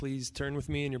Please turn with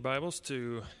me in your Bibles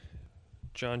to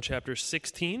John chapter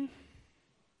 16.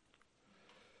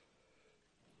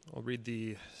 I'll read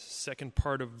the second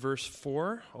part of verse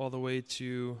 4 all the way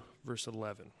to verse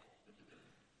 11.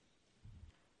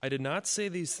 I did not say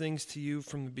these things to you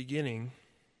from the beginning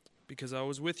because I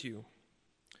was with you.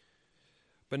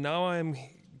 But now I am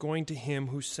going to him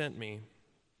who sent me,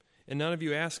 and none of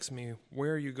you asks me,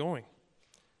 where are you going?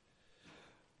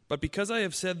 But because I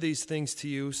have said these things to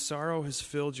you, sorrow has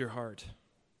filled your heart.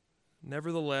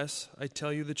 Nevertheless, I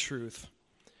tell you the truth.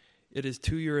 It is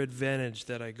to your advantage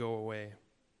that I go away.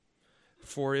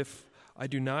 For if I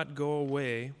do not go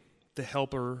away, the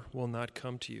Helper will not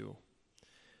come to you.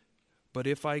 But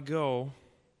if I go,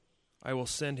 I will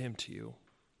send him to you.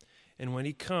 And when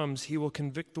he comes, he will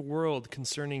convict the world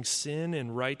concerning sin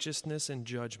and righteousness and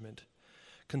judgment.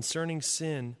 Concerning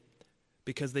sin,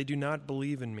 because they do not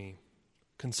believe in me.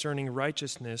 Concerning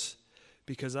righteousness,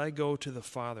 because I go to the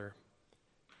Father,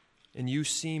 and you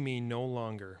see me no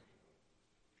longer,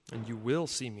 and you will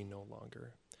see me no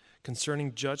longer.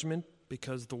 Concerning judgment,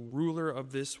 because the ruler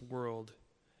of this world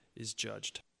is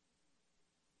judged.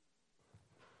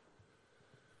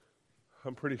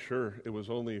 I'm pretty sure it was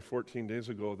only 14 days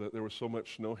ago that there was so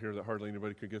much snow here that hardly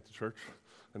anybody could get to church.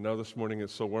 And now this morning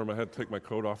it's so warm I had to take my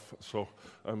coat off, so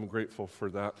I'm grateful for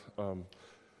that.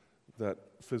 That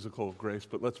physical grace,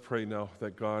 but let's pray now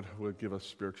that God would give us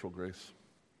spiritual grace.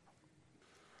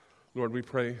 Lord, we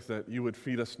pray that you would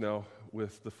feed us now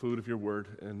with the food of your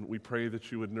word, and we pray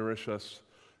that you would nourish us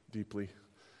deeply.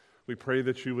 We pray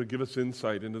that you would give us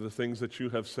insight into the things that you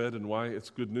have said and why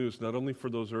it's good news, not only for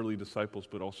those early disciples,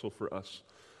 but also for us.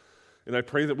 And I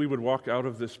pray that we would walk out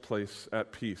of this place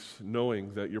at peace,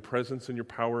 knowing that your presence and your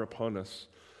power upon us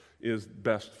is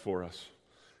best for us.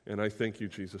 And I thank you,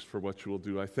 Jesus, for what you will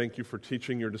do. I thank you for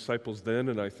teaching your disciples then,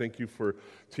 and I thank you for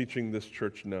teaching this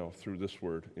church now through this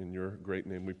word. In your great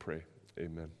name we pray.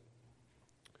 Amen.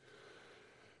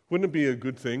 Wouldn't it be a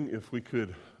good thing if we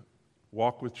could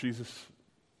walk with Jesus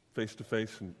face to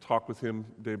face and talk with him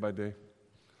day by day?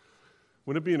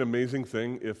 Wouldn't it be an amazing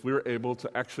thing if we were able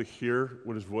to actually hear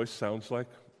what his voice sounds like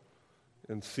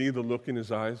and see the look in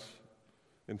his eyes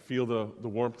and feel the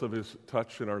warmth of his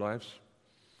touch in our lives?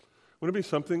 Wouldn't it be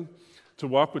something to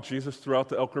walk with Jesus throughout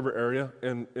the Elk River area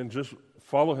and just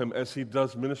follow him as he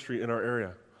does ministry in our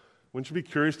area? Wouldn't you be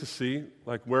curious to see,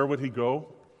 where would he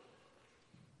go?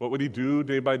 What would he do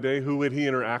day by day? Who would he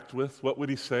interact with? What would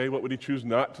he say? What would he choose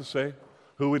not to say?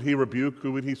 Who would he rebuke?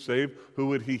 Who would he save? Who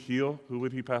would he heal? Who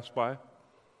would he pass by?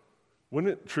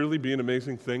 Wouldn't it truly be an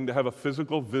amazing thing to have a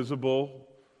physical, visible,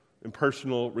 and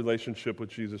personal relationship with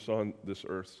Jesus on this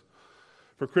earth?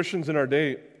 For Christians in our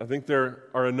day, I think there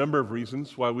are a number of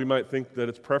reasons why we might think that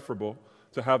it's preferable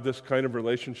to have this kind of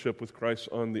relationship with Christ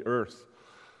on the earth.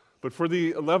 But for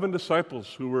the 11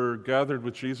 disciples who were gathered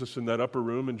with Jesus in that upper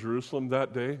room in Jerusalem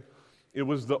that day, it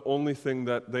was the only thing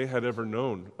that they had ever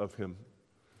known of him.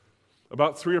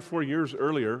 About 3 or 4 years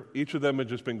earlier, each of them had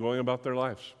just been going about their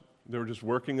lives. They were just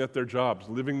working at their jobs,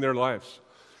 living their lives.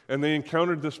 And they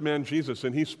encountered this man, Jesus,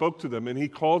 and he spoke to them and he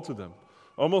called to them.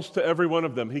 Almost to every one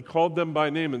of them, he called them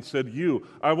by name and said,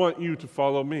 I want you to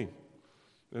follow me.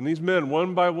 And these men,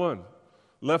 one by one,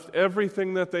 left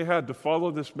everything that they had to follow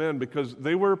this man because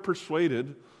they were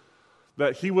persuaded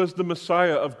that he was the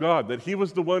Messiah of God, that he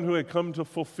was the one who had come to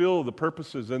fulfill the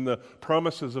purposes and the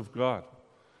promises of God.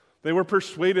 They were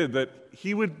persuaded that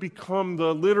he would become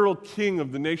the literal king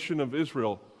of the nation of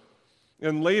Israel.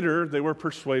 And later, they were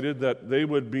persuaded that they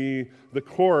would be the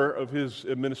core of his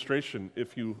administration,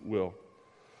 if you will.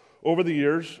 Over the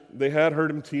years, they had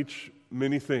heard him teach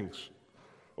many things.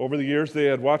 Over the years, they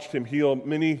had watched him heal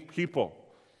many people.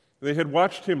 They had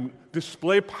watched him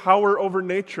display power over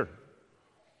nature.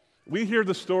 We hear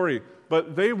the story,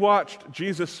 but they watched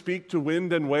Jesus speak to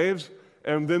wind and waves,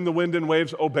 and then the wind and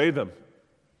waves obey them.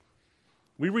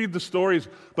 We read the stories,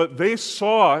 but they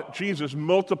saw Jesus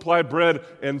multiply bread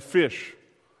and fish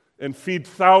and feed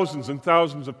thousands and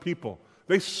thousands of people.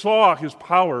 They saw his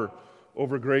power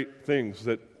over great things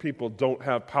that people don't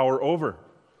have power over.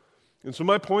 And so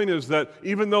my point is that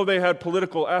even though they had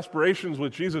political aspirations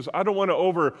with Jesus, I don't want to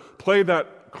overplay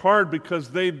that card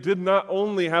because they did not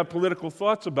only have political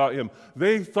thoughts about him,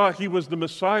 they thought he was the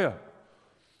Messiah.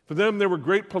 For them, there were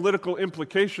great political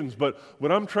implications, but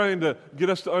what I'm trying to get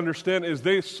us to understand is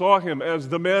they saw him as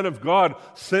the man of God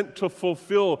sent to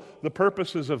fulfill the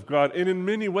purposes of God. And in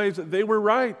many ways, they were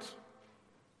right.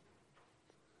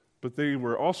 But they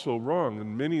were also wrong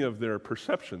in many of their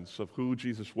perceptions of who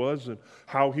Jesus was and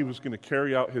how he was going to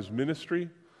carry out his ministry.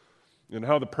 and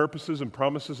how the purposes and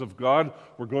promises of God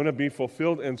were going to be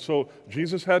fulfilled. And so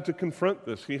Jesus had to confront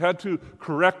this. He had to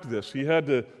correct this. He had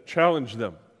to challenge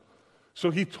them.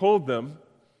 So he told them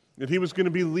that he was going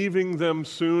to be leaving them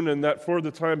soon, and that for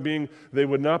the time being they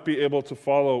would not be able to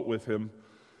follow with him.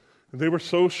 And they were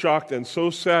so shocked and so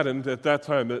saddened at that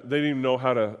time that they didn't even know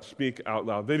how to speak out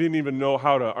loud. They didn't even know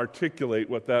how to articulate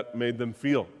what that made them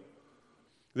feel.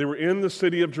 They were in the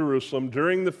city of Jerusalem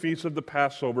during the feast of the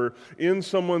Passover in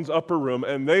someone's upper room,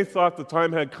 and they thought the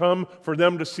time had come for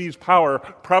them to seize power,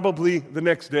 probably the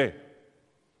next day.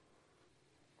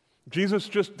 Jesus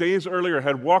just days earlier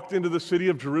had walked into the city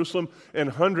of Jerusalem, and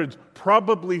hundreds,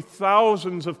 probably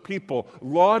thousands of people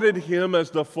lauded him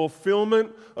as the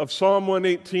fulfillment of Psalm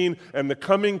 118 and the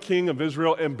coming King of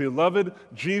Israel. And beloved,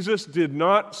 Jesus did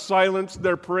not silence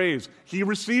their praise. He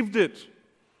received it.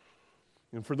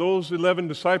 And for those 11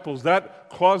 disciples, that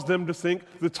caused them to think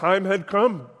the time had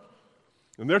come.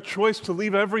 And their choice to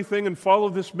leave everything and follow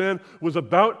this man was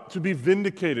about to be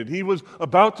vindicated. He was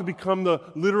about to become the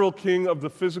literal king of the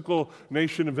physical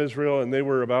nation of Israel, and they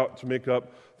were about to make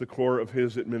up the core of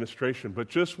his administration. But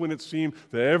just when it seemed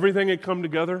that everything had come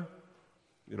together,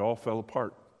 it all fell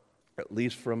apart. At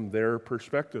least from their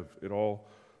perspective, it all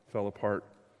fell apart.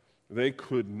 They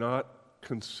could not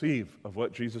conceive of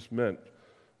what Jesus meant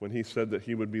when he said that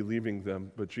he would be leaving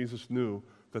them, but Jesus knew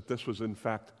that this was in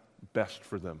fact best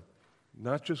for them.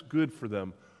 Not just good for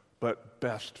them, but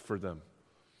best for them.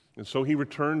 And so he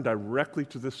returned directly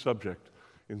to this subject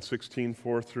in 16,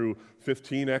 4 through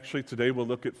 15. Actually, today we'll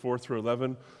look at 4 through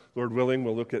 11. Lord willing,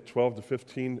 we'll look at 12 to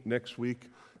 15 next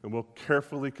week, and we'll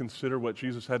carefully consider what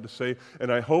Jesus had to say.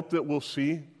 And I hope that we'll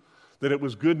see that it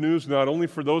was good news not only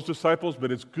for those disciples,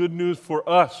 but it's good news for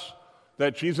us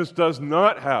that Jesus does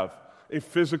not have a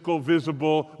physical,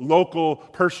 visible, local,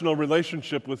 personal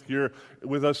relationship with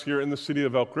us here in the city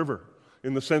of Elk River,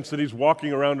 in the sense that he's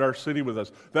walking around our city with us.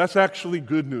 That's actually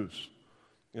good news.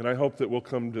 And I hope that we'll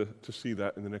come to see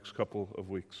that in the next couple of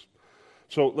weeks.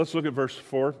 So let's look at verse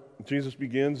 4. Jesus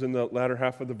begins in the latter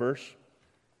half of the verse.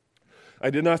 I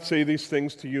did not say these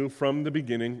things to you from the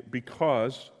beginning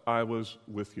because I was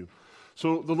with you.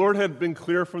 So the Lord had been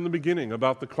clear from the beginning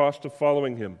about the cost of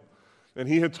following him. And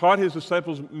he had taught his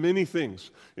disciples many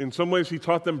things. In some ways, he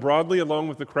taught them broadly along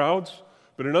with the crowds.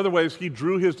 But in other ways, he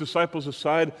drew his disciples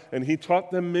aside and he taught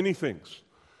them many things.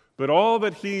 But all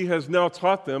that he has now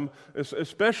taught them,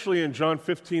 especially in John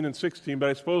 15 and 16, but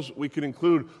I suppose we could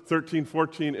include 13,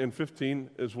 14, and 15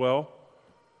 as well,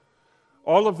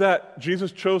 all of that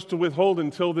Jesus chose to withhold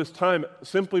until this time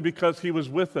simply because he was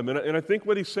with them. And I think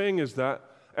what he's saying is that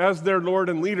as their Lord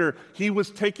and leader, he was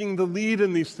taking the lead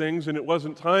in these things, and it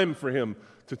wasn't time for him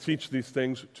to teach these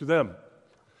things to them.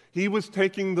 He was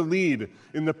taking the lead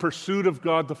in the pursuit of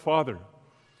God the Father.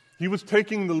 He was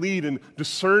taking the lead in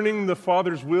discerning the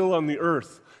Father's will on the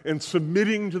earth and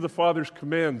submitting to the Father's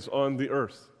commands on the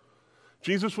earth.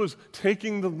 Jesus was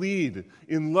taking the lead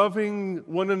in loving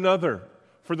one another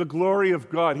for the glory of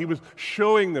God. He was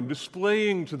showing them,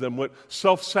 displaying to them what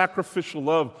self-sacrificial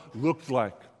love looked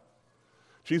like.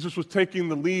 Jesus was taking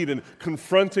the lead in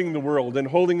confronting the world and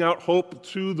holding out hope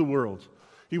to the world.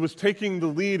 He was taking the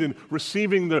lead in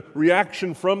receiving the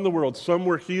reaction from the world. Some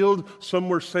were healed, some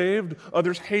were saved,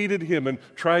 others hated him and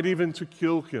tried even to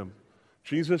kill him.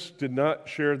 Jesus did not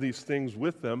share these things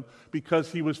with them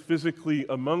because he was physically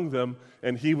among them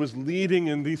and he was leading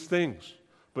in these things.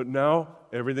 But now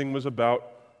everything was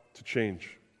about to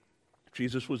change.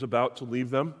 Jesus was about to leave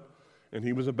them and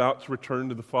he was about to return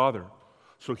to the Father.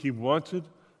 So he wanted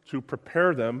to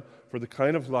prepare them for the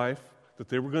kind of life that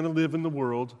they were going to live in the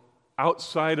world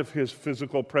outside of his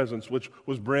physical presence, which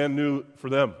was brand new for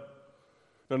them.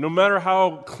 Now, no matter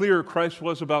how clear Christ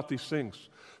was about these things,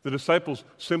 the disciples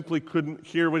simply couldn't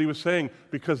hear what he was saying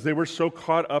because they were so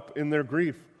caught up in their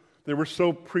grief. They were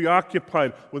so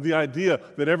preoccupied with the idea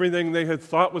that everything they had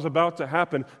thought was about to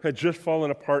happen had just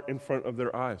fallen apart in front of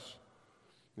their eyes.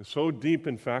 And so deep,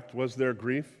 in fact, was their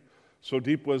grief, so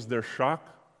deep was their shock,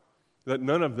 that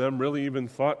none of them really even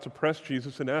thought to press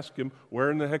Jesus and ask him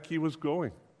where in the heck he was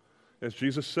going. As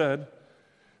Jesus said,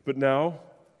 "But now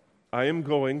I am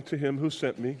going to him who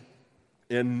sent me,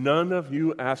 and none of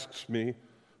you asks me,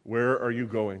 'Where are you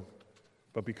going?'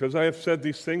 But because I have said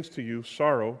these things to you,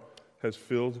 sorrow has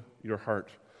filled your heart."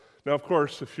 Now, of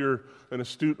course, if you're an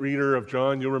astute reader of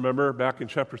John, you'll remember back in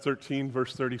chapter 13,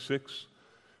 verse 36,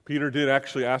 Peter did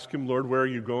actually ask him, "Lord, where are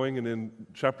you going?" And in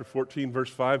chapter 14, verse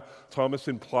 5, Thomas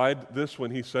implied this when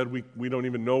he said, we don't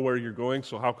even know where you're going,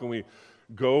 so how can we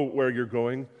go where you're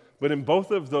going? But in both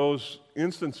of those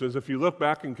instances, if you look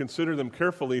back and consider them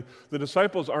carefully, the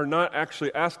disciples are not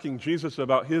actually asking Jesus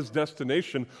about his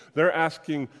destination. They're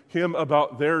asking him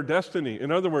about their destiny.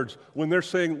 In other words, when they're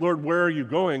saying, Lord, where are you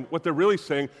going? What they're really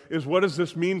saying is, what does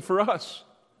this mean for us?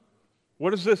 What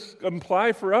does this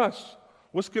imply for us?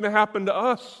 What's going to happen to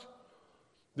us?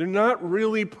 They're not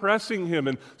really pressing him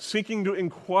and seeking to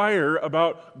inquire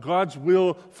about God's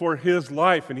will for his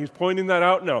life. And he's pointing that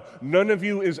out now. None of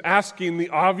you is asking the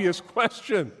obvious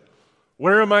question.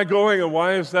 Where am I going, and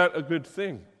why is that a good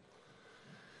thing?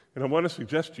 And I want to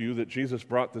suggest to you that Jesus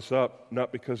brought this up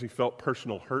not because he felt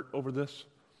personal hurt over this.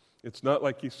 It's not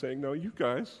like he's saying, no, you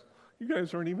guys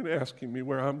aren't even asking me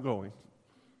where I'm going.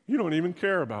 You don't even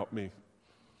care about me.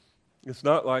 It's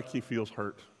not like he feels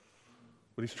hurt.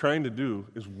 What he's trying to do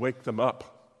is wake them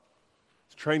up.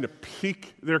 He's trying to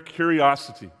pique their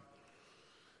curiosity.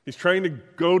 He's trying to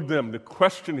goad them to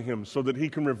question him so that he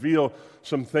can reveal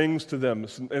some things to them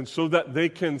and so that they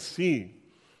can see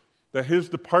that his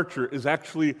departure is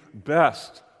actually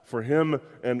best for him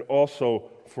and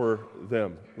also for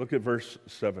them. Look at verse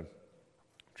 7.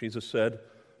 Jesus said,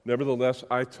 "Nevertheless,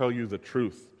 I tell you the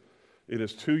truth. It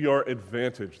is to your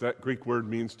advantage." That Greek word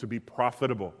means to be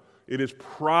profitable. It is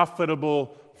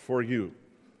profitable for you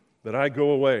that I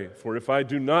go away. For if I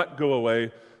do not go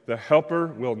away, the Helper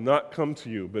will not come to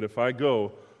you. But if I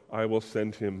go, I will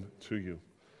send him to you.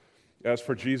 As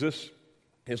for Jesus,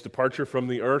 his departure from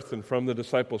the earth and from the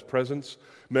disciples' presence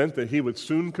meant that he would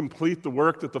soon complete the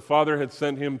work that the Father had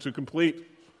sent him to complete.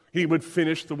 He would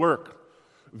finish the work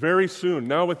very soon,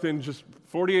 now within just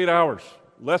 48 hours,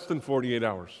 less than 48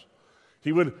 hours.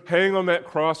 He would hang on that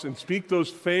cross and speak those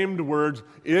famed words,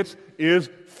 "It is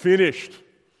finished."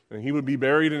 And he would be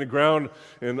buried in the ground,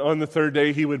 and on the third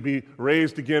day he would be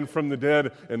raised again from the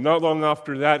dead, and not long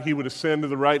after that he would ascend to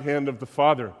the right hand of the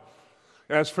Father.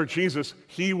 As for Jesus,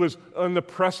 he was on the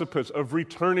precipice of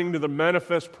returning to the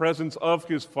manifest presence of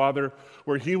his Father,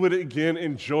 where he would again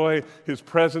enjoy his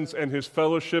presence and his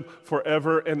fellowship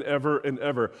forever and ever and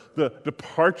ever. The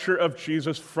departure of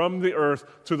Jesus from the earth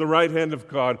to the right hand of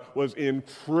God was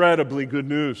incredibly good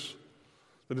news.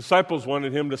 The disciples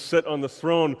wanted him to sit on the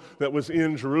throne that was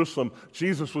in Jerusalem.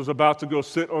 Jesus was about to go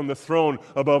sit on the throne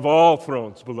above all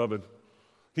thrones, beloved.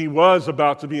 He was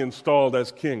about to be installed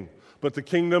as king. But the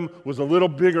kingdom was a little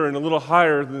bigger and a little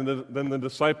higher than the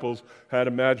disciples had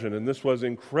imagined. And this was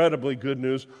incredibly good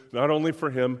news, not only for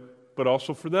him, but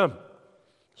also for them.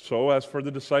 So, as for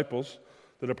the disciples,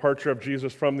 the departure of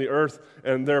Jesus from the earth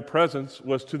and their presence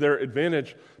was to their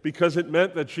advantage because it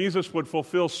meant that Jesus would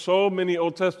fulfill so many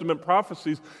Old Testament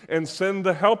prophecies and send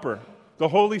the Helper, the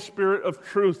Holy Spirit of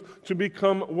truth, to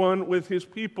become one with his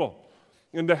people,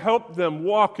 and to help them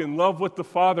walk in love with the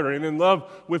Father and in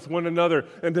love with one another,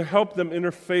 and to help them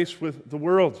interface with the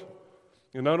world.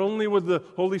 And not only would the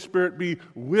Holy Spirit be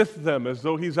with them as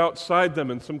though he's outside them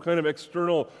and some kind of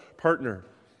external partner,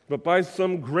 but by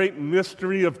some great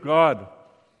mystery of God,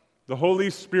 the Holy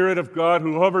Spirit of God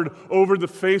who hovered over the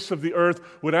face of the earth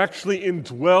would actually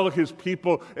indwell his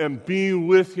people and be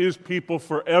with his people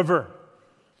forever.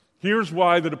 Here's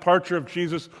why the departure of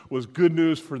Jesus was good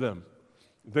news for them.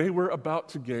 They were about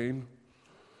to gain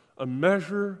a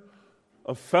measure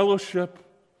of fellowship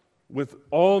with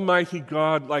Almighty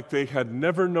God like they had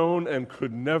never known and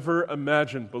could never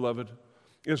imagine, beloved.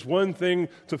 It's one thing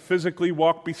to physically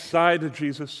walk beside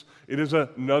Jesus. It is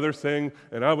another thing,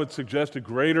 and I would suggest a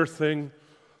greater thing,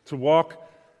 to walk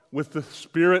with the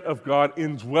Spirit of God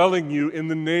indwelling you in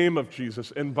the name of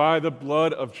Jesus and by the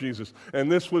blood of Jesus.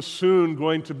 And this was soon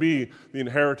going to be the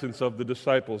inheritance of the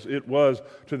disciples. It was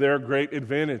to their great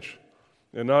advantage.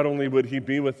 And not only would he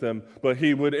be with them, but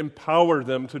he would empower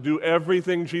them to do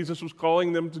everything Jesus was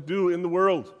calling them to do in the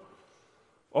world.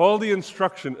 All the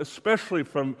instruction, especially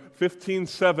from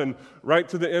 15:7 right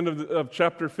to the end of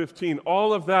chapter 15,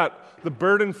 all of that, the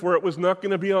burden for it was not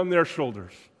going to be on their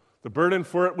shoulders. The burden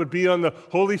for it would be on the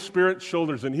Holy Spirit's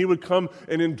shoulders, and he would come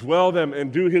and indwell them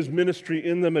and do his ministry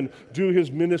in them and do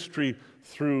his ministry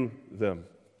through them.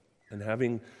 And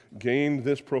having gained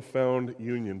this profound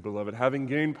union, beloved, having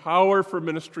gained power for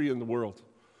ministry in the world,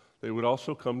 they would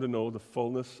also come to know the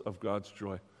fullness of God's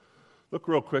joy. Look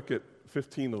real quick at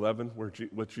 15:11,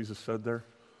 what Jesus said there.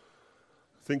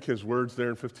 I think his words there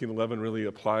in 15:11 really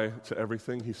apply to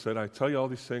everything. He said, "I tell you all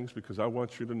these things because I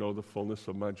want you to know the fullness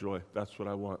of my joy." That's what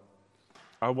I want.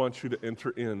 I want you to enter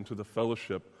into the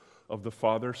fellowship of the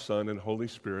Father, Son, and Holy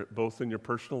Spirit, both in your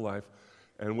personal life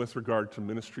and with regard to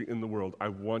ministry in the world. I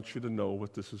want you to know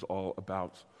what this is all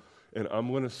about. And I'm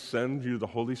going to send you the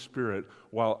Holy Spirit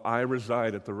while I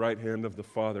reside at the right hand of the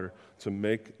Father to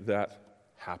make that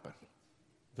happen.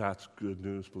 That's good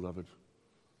news, beloved.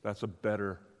 That's a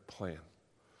better plan.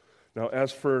 Now,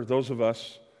 as for those of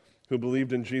us who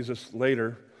believed in Jesus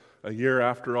later, a year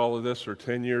after all of this, or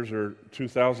 10 years, or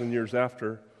 2,000 years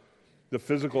after, the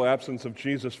physical absence of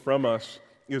Jesus from us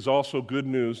is also good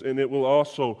news, and it will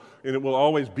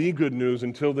always be good news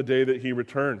until the day that he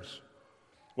returns.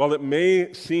 While it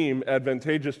may seem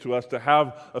advantageous to us to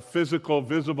have a physical,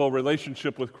 visible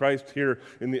relationship with Christ here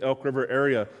in the Elk River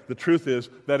area, the truth is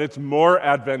that it's more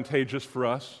advantageous for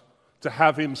us to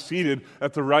have him seated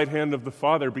at the right hand of the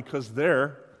Father, because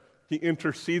there he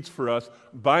intercedes for us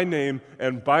by name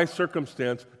and by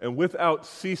circumstance and without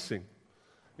ceasing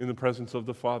in the presence of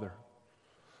the Father.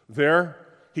 There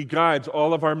he guides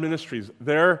all of our ministries.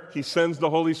 There he sends the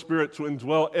Holy Spirit to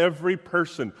indwell every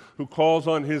person who calls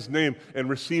on his name and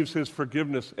receives his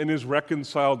forgiveness and is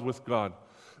reconciled with God.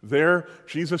 There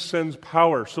Jesus sends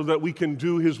power so that we can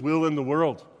do his will in the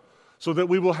world, so that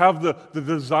we will have the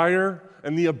desire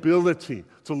and the ability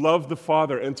to love the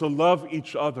Father and to love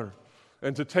each other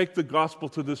and to take the gospel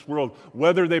to this world,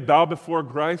 whether they bow before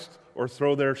Christ or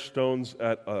throw their stones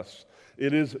at us.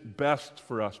 It is best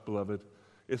for us, beloved.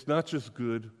 It's not just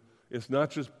good. It's not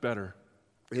just better.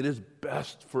 It is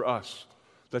best for us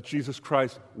that Jesus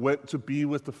Christ went to be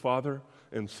with the Father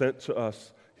and sent to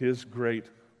us his great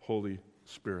Holy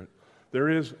Spirit. There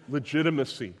is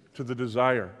legitimacy to the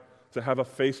desire to have a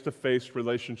face-to-face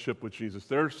relationship with Jesus.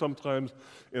 There are some times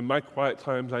in my quiet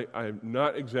times, I'm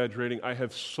not exaggerating, I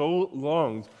have so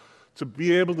longed to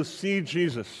be able to see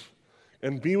Jesus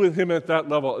and be with him at that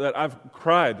level that I've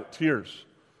cried tears.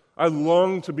 I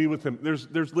long to be with him.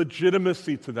 There's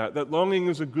legitimacy to that. That longing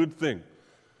is a good thing.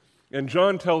 And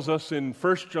John tells us in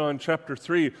 1 John chapter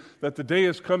 3 that the day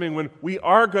is coming when we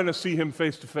are going to see him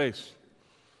face to face.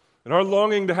 And our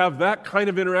longing to have that kind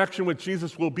of interaction with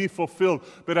Jesus will be fulfilled,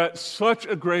 but at such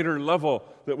a greater level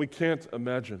that we can't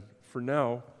imagine. For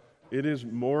now, it is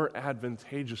more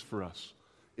advantageous for us.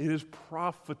 It is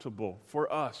profitable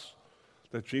for us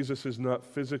that Jesus is not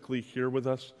physically here with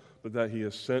us, but that he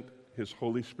has sent his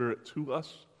Holy Spirit to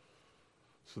us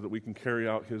so that we can carry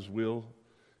out his will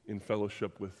in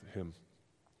fellowship with him.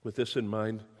 With this in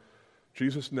mind,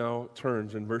 Jesus now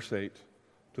turns in verse 8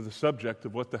 to the subject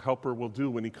of what the Helper will do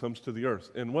when he comes to the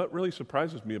earth. And what really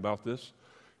surprises me about this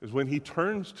is when he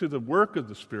turns to the work of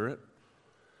the Spirit,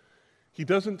 he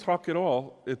doesn't talk at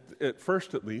all, at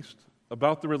first at least,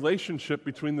 about the relationship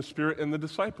between the Spirit and the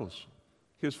disciples.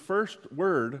 His first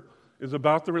word is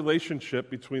about the relationship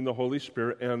between the Holy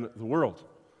Spirit and the world.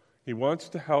 He wants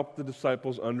to help the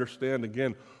disciples understand,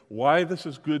 again, why this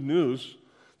is good news,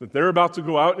 that they're about to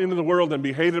go out into the world and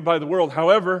be hated by the world.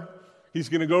 However, he's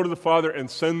going to go to the Father and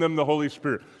send them the Holy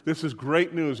Spirit. This is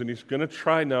great news, and he's going to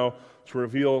try now to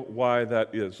reveal why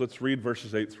that is. Let's read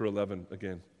verses 8 through 11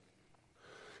 again.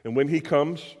 And when he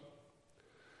comes,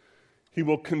 he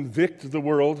will convict the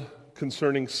world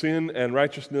concerning sin and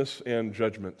righteousness and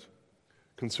judgment.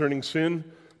 Concerning sin,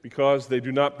 because they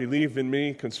do not believe in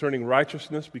me. Concerning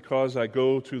righteousness, because I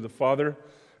go to the Father,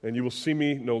 and you will see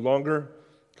me no longer.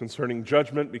 Concerning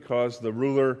judgment, because the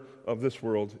ruler of this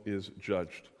world is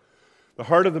judged. The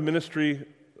heart of the ministry,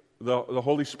 the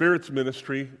Holy Spirit's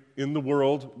ministry in the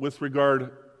world with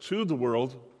regard to the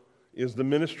world, is the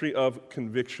ministry of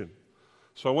conviction.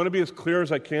 So I want to be as clear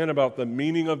as I can about the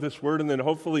meaning of this word and then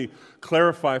hopefully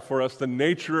clarify for us the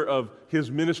nature of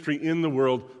his ministry in the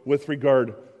world with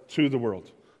regard to the world.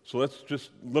 So let's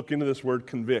just look into this word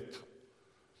convict.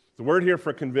 The word here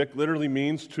for convict literally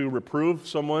means to reprove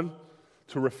someone,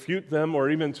 to refute them, or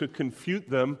even to confute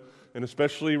them, and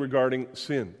especially regarding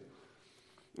sin.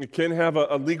 It can have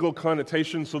a legal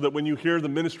connotation so that when you hear the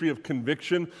ministry of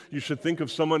conviction, you should think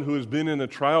of someone who has been in a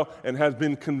trial and has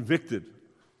been convicted.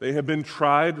 They have been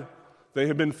tried. They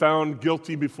have been found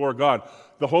guilty before God.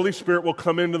 The Holy Spirit will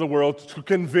come into the world to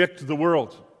convict the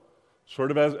world, sort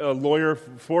of as a lawyer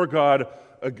for God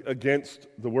against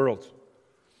the world.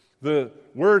 The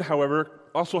word, however,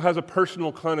 also has a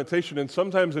personal connotation, and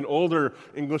sometimes in older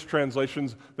English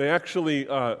translations, they actually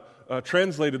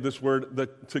translated this word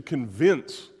to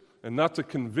convince and not to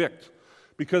convict.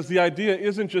 Because the idea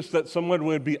isn't just that someone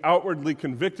would be outwardly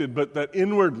convicted, but that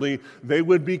inwardly they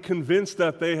would be convinced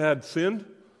that they had sinned,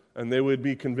 and they would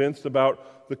be convinced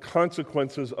about the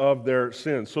consequences of their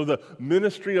sin. So the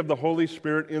ministry of the Holy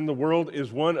Spirit in the world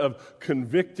is one of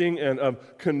convicting and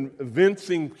of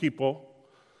convincing people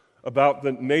about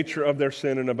the nature of their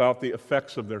sin and about the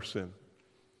effects of their sin.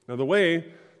 Now, the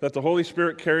way that the Holy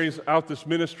Spirit carries out this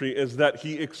ministry is that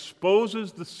he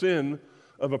exposes the sin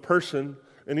of a person,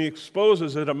 and he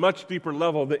exposes at a much deeper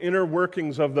level the inner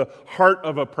workings of the heart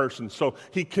of a person. So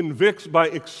he convicts by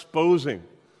exposing.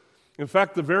 In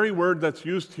fact, the very word that's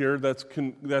used here that's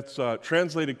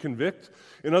translated convict,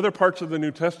 in other parts of the New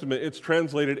Testament, it's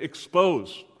translated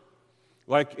expose.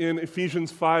 Like in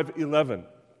Ephesians 5:11,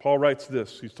 Paul writes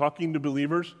this. He's talking to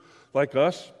believers like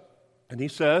us, and he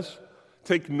says,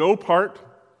 take no part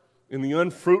in the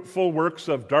unfruitful works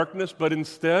of darkness, but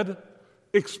instead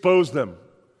expose them,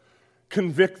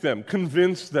 convict them,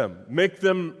 convince them, make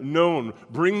them known,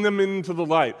 bring them into the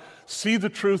light, see the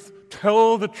truth,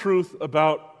 tell the truth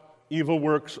about evil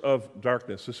works of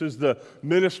darkness. This is the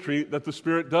ministry that the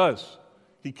Spirit does.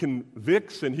 He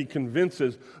convicts and he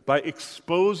convinces by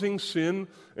exposing sin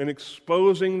and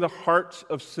exposing the hearts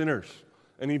of sinners.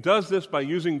 And he does this by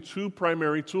using two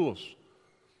primary tools,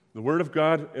 the Word of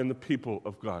God and the people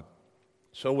of God.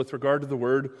 So with regard to the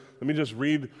Word, let me just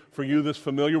read for you this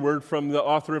familiar word from the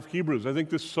author of Hebrews. I think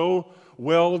this so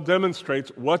well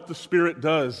demonstrates what the Spirit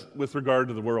does with regard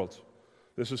to the world.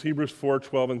 This is Hebrews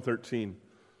 4:12 and 13.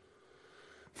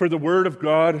 For the Word of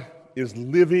God is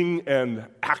living and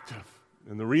active.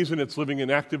 And the reason it's living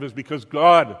and active is because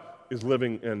God is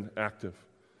living and active.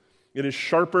 It is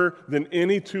sharper than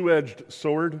any two-edged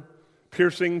sword,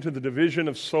 piercing to the division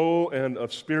of soul and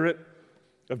of spirit,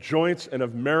 of joints and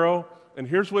of marrow. And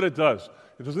here's what it does.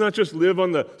 It does not just live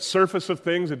on the surface of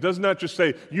things. It does not just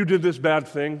say, you did this bad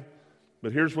thing.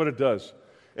 But here's what it does.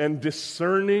 And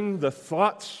discerning the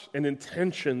thoughts and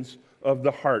intentions of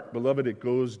the heart. Beloved, it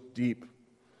goes deep.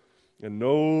 And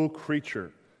no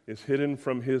creature is hidden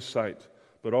from his sight,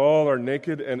 but all are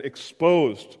naked and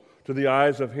exposed to the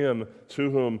eyes of him to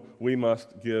whom we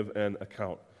must give an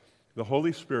account. The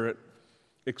Holy Spirit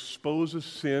exposes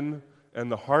sin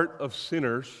and the heart of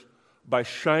sinners by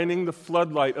shining the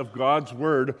floodlight of God's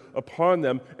Word upon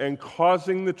them and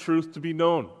causing the truth to be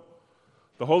known.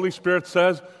 The Holy Spirit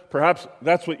says, perhaps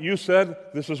that's what you said,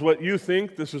 this is what you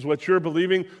think, this is what you're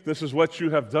believing, this is what you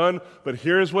have done, but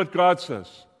here's what God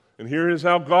says. And here is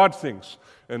how God thinks.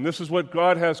 And this is what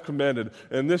God has commanded.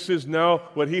 And this is now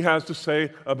what He has to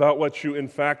say about what you in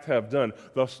fact have done.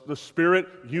 The Spirit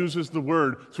uses the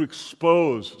Word to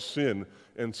expose sin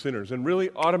and sinners. And really,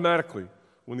 automatically,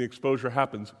 when the exposure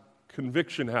happens,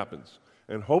 conviction happens.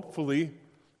 And hopefully,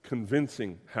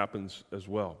 convincing happens as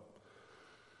well.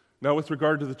 Now, with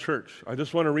regard to the church, I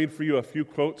just want to read for you a few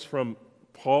quotes from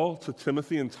Paul to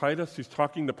Timothy and Titus. He's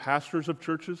talking to pastors of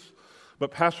churches. But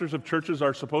pastors of churches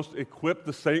are supposed to equip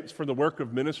the saints for the work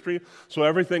of ministry. So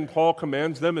everything Paul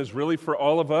commands them is really for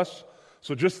all of us.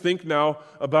 So just think now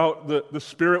about the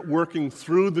Spirit working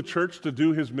through the church to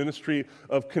do His ministry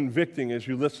of convicting as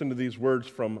you listen to these words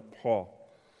from Paul.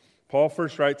 Paul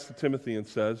first writes to Timothy and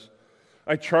says,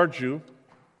 I charge you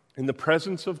in the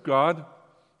presence of God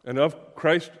and of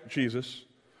Christ Jesus,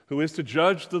 who is to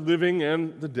judge the living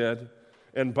and the dead,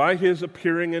 and by His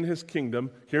appearing in His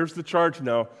kingdom, here's the charge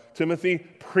now, Timothy,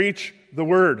 preach the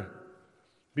word.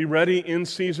 Be ready in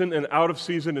season and out of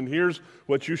season, and here's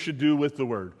what you should do with the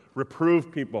word.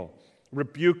 Reprove people,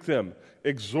 rebuke them,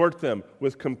 exhort them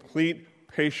with complete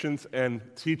patience and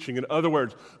teaching. In other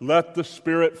words, let the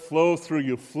Spirit flow through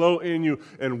you, flow in you,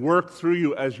 and work through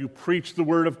you as you preach the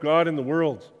word of God in the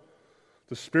world.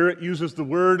 The Spirit uses the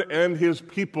Word and His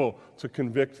people to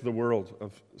convict the world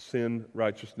of sin,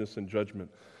 righteousness, and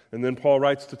judgment. And then Paul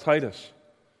writes to Titus,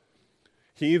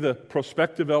 he, the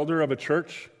prospective elder of a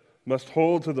church, must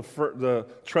hold to the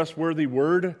trustworthy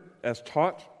Word as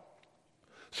taught,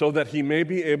 so that he may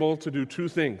be able to do two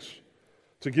things,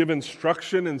 to give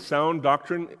instruction in sound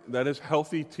doctrine, that is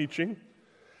healthy teaching,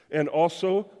 and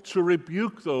also to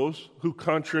rebuke those who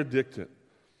contradict it.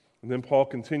 And then Paul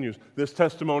continues, this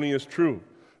testimony is true.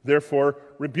 Therefore,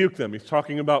 rebuke them. He's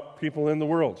talking about people in the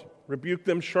world. Rebuke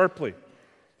them sharply,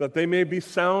 that they may be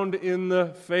sound in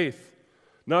the faith,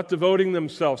 not devoting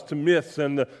themselves to myths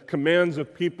and the commands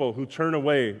of people who turn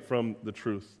away from the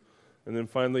truth. And then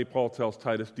finally, Paul tells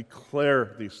Titus,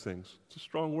 declare these things. It's a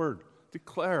strong word.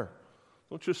 Declare.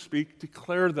 Don't just speak.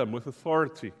 Declare them with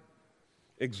authority.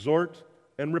 Exhort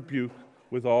and rebuke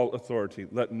with all authority.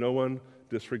 Let no one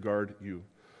disregard you.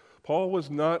 Paul was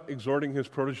not exhorting his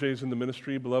protégés in the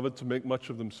ministry, beloved, to make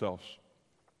much of themselves.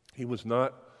 He was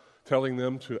not telling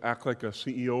them to act like a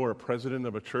CEO or a president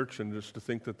of a church and just to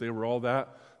think that they were all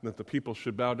that, and that the people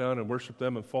should bow down and worship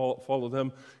them and follow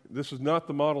them. This is not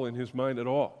the model in his mind at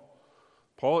all.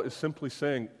 Paul is simply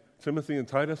saying, Timothy and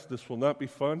Titus, this will not be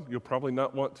fun. You'll probably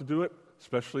not want to do it,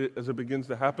 especially as it begins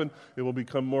to happen. It will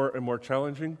become more and more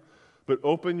challenging. But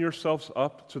open yourselves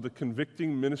up to the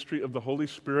convicting ministry of the Holy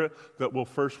Spirit that will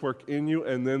first work in you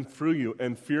and then through you.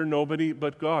 And fear nobody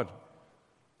but God.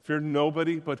 Fear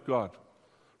nobody but God.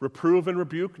 Reprove and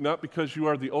rebuke, not because you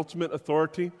are the ultimate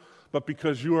authority, but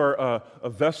because you are a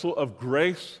vessel of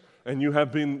grace And you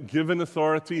have been given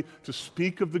authority to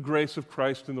speak of the grace of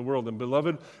Christ in the world. And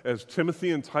beloved, as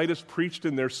Timothy and Titus preached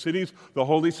in their cities, the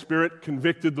Holy Spirit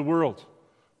convicted the world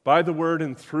by the word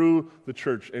and through the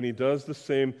church. And he does the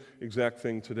same exact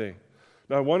thing today.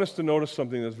 Now, I want us to notice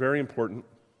something that's very important.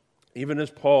 Even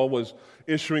as Paul was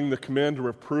issuing the command to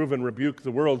reprove and rebuke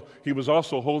the world, he was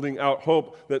also holding out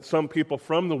hope that some people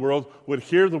from the world would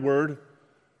hear the word,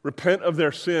 repent of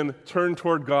their sin, turn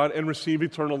toward God, and receive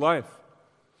eternal life.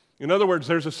 In other words,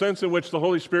 there's a sense in which the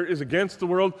Holy Spirit is against the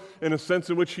world and a sense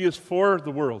in which he is for the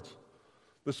world.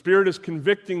 The Spirit is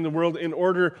convicting the world in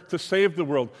order to save the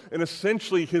world. And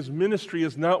essentially, his ministry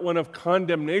is not one of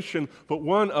condemnation, but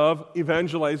one of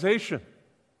evangelization.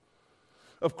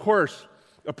 Of course,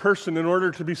 a person, in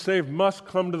order to be saved, must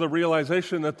come to the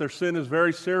realization that their sin is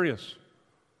very serious.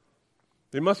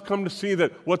 They must come to see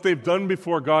that what they've done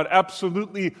before God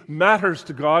absolutely matters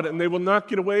to God, and they will not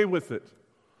get away with it.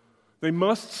 They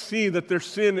must see that their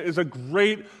sin is a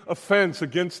great offense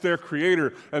against their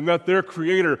Creator, and that their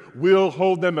Creator will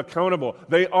hold them accountable.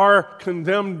 They are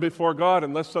condemned before God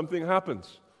unless something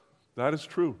happens. That is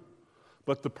true.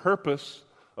 But the purpose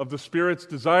of the Spirit's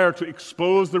desire to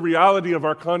expose the reality of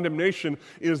our condemnation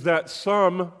is that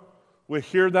some will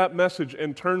hear that message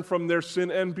and turn from their sin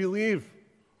and believe.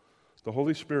 The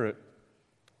Holy Spirit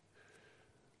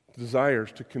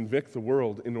desires to convict the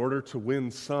world in order to win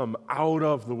some out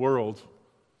of the world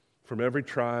from every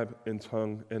tribe and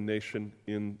tongue and nation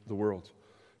in the world.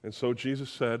 And so Jesus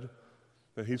said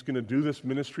that he's going to do this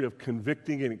ministry of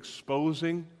convicting and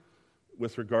exposing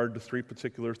with regard to three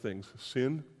particular things: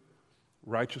 sin,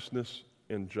 righteousness,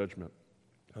 and judgment.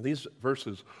 Now, these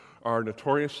verses are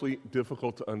notoriously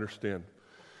difficult to understand.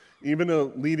 Even a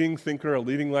leading thinker, a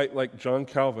leading light like John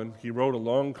Calvin, he wrote a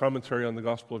long commentary on the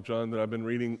Gospel of John that I've been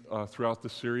reading throughout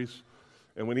this series.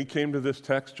 And when he came to this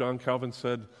text, John Calvin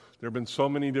said, there have been so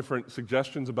many different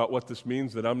suggestions about what this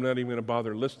means that I'm not even going to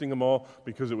bother listing them all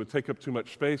because it would take up too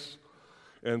much space.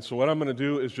 And so what I'm going to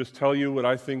do is just tell you what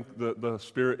I think the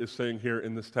Spirit is saying here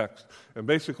in this text. And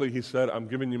basically he said, I'm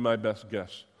giving you my best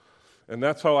guess. And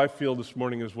that's how I feel this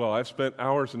morning as well. I've spent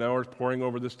hours and hours poring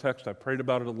over this text. I prayed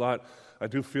about it a lot. I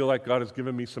do feel like God has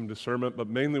given me some discernment, but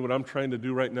mainly what I'm trying to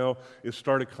do right now is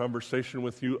start a conversation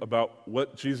with you about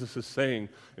what Jesus is saying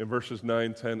in verses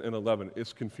 9, 10, and 11.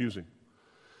 It's confusing.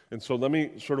 And so let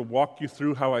me sort of walk you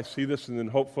through how I see this, and then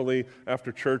hopefully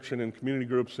after church and in community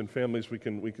groups and families we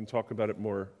can talk about it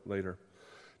more later.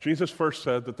 Jesus first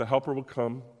said that the Helper will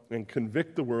come and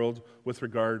convict the world with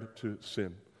regard to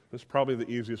sin. This is probably the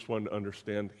easiest one to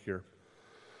understand here.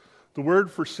 The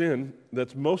word for sin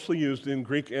that's mostly used in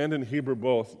Greek and in Hebrew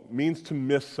both means to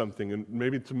miss something, and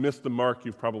maybe to miss the mark.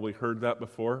 You've probably heard that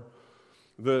before.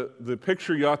 The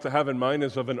picture you ought to have in mind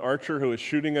is of an archer who is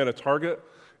shooting at a target,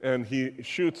 and he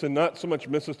shoots and not so much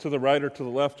misses to the right or to the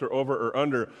left or over or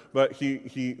under, but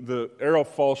the arrow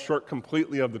falls short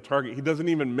completely of the target. He doesn't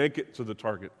even make it to the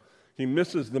target. He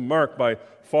misses the mark by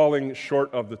falling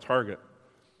short of the target.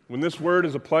 When this word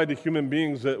is applied to human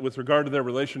beings with regard to their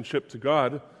relationship to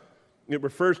God, it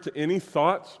refers to any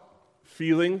thought,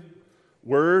 feeling,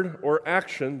 word, or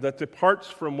action that departs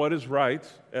from what is right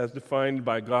as defined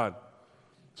by God.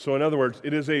 So in other words,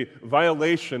 it is a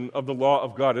violation of the law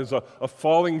of God. It is a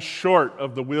falling short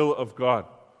of the will of God.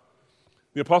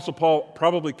 The Apostle Paul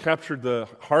probably captured the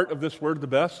heart of this word the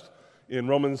best in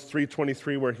Romans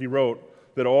 3:23, where he wrote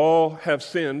that all have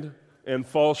sinned and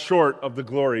fall short of the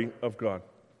glory of God.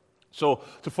 So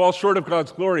to fall short of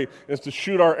God's glory is to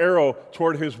shoot our arrow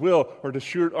toward His will, or to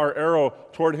shoot our arrow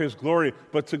toward His glory,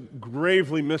 but to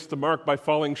gravely miss the mark by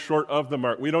falling short of the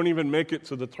mark. We don't even make it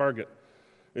to the target.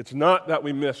 It's not that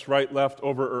we miss right, left,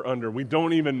 over, or under. We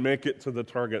don't even make it to the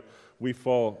target. We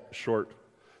fall short.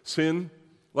 Sin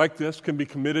like this can be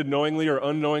committed knowingly or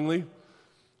unknowingly.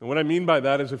 And what I mean by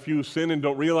that is if you sin and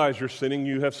don't realize you're sinning,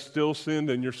 you have still sinned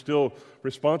and you're still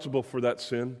responsible for that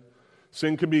sin.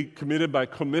 Sin can be committed by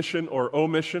commission or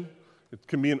omission. It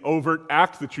can be an overt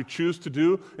act that you choose to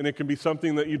do, and it can be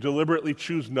something that you deliberately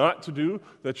choose not to do,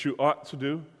 that you ought to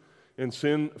do. And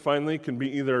sin, finally, can be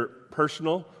either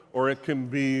personal or it can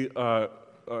be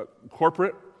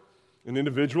corporate. An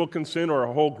individual can sin, or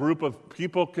a whole group of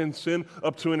people can sin,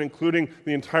 up to and including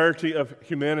the entirety of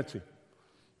humanity.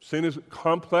 Sin is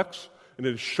complex, and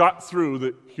it is shot through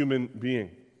the human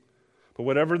being. But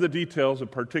whatever the details of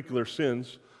particular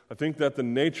sins, I think that the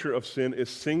nature of sin is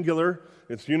singular,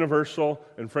 it's universal,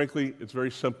 and frankly, it's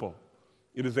very simple.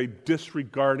 It is a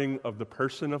disregarding of the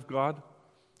person of God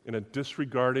and a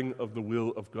disregarding of the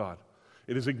will of God.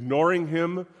 It is ignoring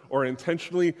Him or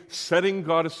intentionally setting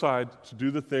God aside to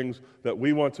do the things that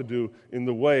we want to do in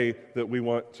the way that we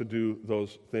want to do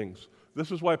those things.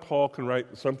 This is why Paul can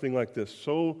write something like this.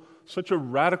 Such a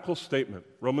radical statement.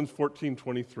 Romans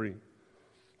 14:23.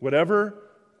 Whatever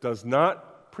does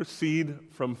not proceed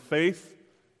from faith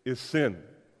is sin.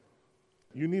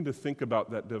 You need to think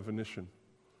about that definition.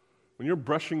 When you're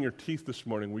brushing your teeth this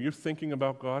morning, were you thinking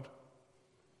about God?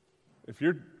 If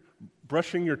you're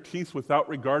brushing your teeth without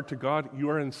regard to God, you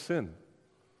are in sin.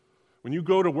 When you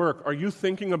go to work, are you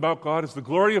thinking about God? Is the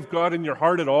glory of God in your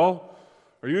heart at all?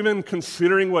 Are you even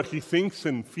considering what He thinks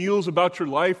and feels about your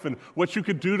life and what you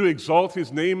could do to exalt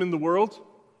His name in the world?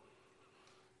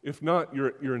 If not,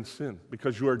 you're in sin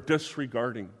because you are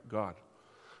disregarding God.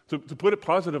 To put it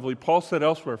positively, Paul said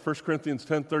elsewhere, 1 Corinthians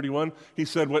 10:31, he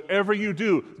said, whatever you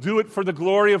do, do it for the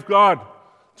glory of God.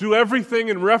 Do everything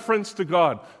in reference to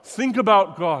God. Think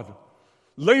about God.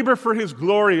 Labor for His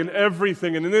glory in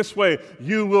everything, and in this way,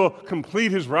 you will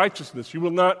complete His righteousness. You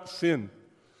will not sin.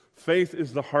 Faith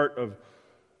is the heart of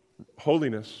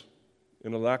holiness,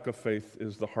 and a lack of faith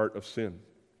is the heart of sin.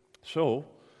 So,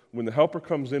 when the Helper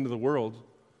comes into the world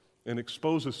and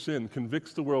exposes sin,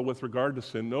 convicts the world with regard to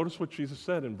sin, notice what Jesus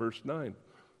said in verse 9.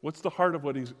 What's the heart of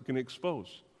what He's going to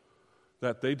expose?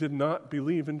 That they did not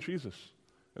believe in Jesus,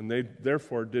 and they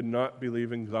therefore did not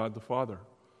believe in God the Father.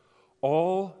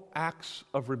 All acts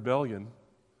of rebellion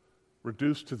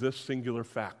reduced to this singular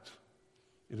fact.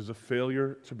 It is a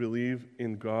failure to believe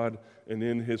in God and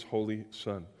in His holy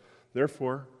Son.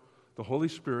 Therefore, the Holy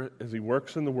Spirit, as He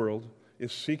works in the world,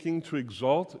 is seeking to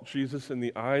exalt Jesus in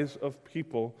the eyes of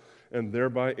people and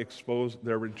thereby expose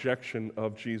their rejection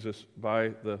of Jesus by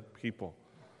the people.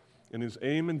 And His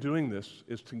aim in doing this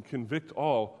is to convict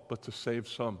all, but to save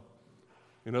some.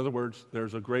 In other words,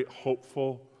 there's a great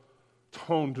hopeful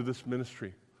tone to this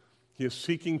ministry. He is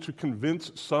seeking to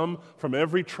convince some from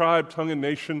every tribe, tongue, and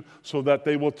nation so that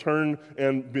they will turn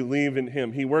and believe in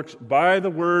Him. He works by the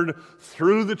Word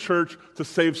through the church to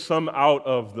save some out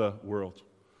of the world.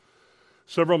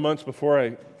 Several months before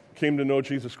I came to know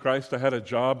Jesus Christ, I had a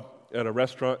job at a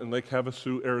restaurant in Lake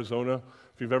Havasu, Arizona.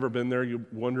 If you've ever been there, you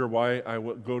wonder why I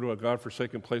would go to a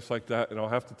God-forsaken place like that, and I'll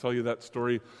have to tell you that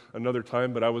story another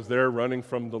time, but I was there running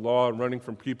from the law and running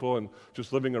from people and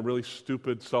just living a really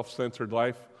stupid, self-centered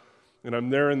life. And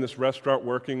I'm there in this restaurant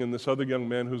working, and this other young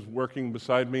man who's working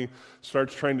beside me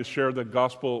starts trying to share the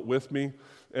gospel with me,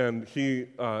 and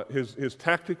his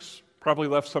tactics probably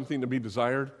left something to be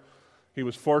desired. He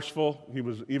was forceful. He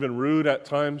was even rude at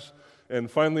times.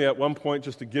 And finally, at one point,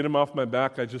 just to get him off my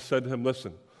back, I just said to him,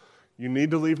 listen, you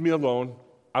need to leave me alone.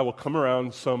 I will come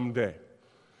around someday.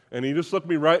 And he just looked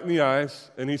me right in the eyes,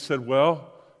 and he said,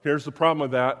 well, here's the problem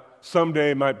with that.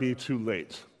 Someday might be too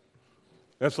late.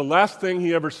 That's the last thing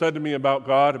he ever said to me about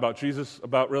God, about Jesus,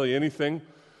 about really anything.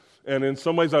 And in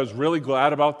some ways, I was really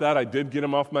glad about that. I did get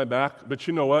him off my back. But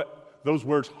you know what? Those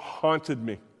words haunted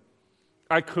me.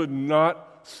 I could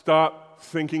not stop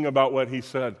thinking about what he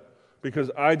said because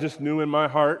I just knew in my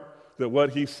heart that what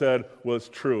he said was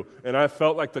true. And I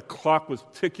felt like the clock was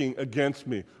ticking against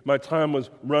me. My time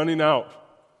was running out.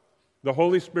 The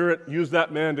Holy Spirit used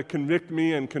that man to convict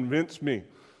me and convince me.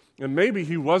 And maybe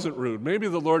he wasn't rude. Maybe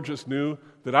the Lord just knew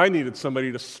that I needed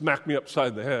somebody to smack me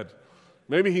upside the head.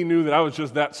 Maybe He knew that I was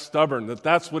just that stubborn, that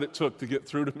that's what it took to get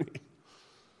through to me.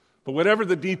 But whatever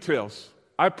the details,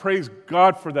 I praise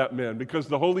God for that man because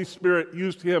the Holy Spirit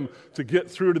used him to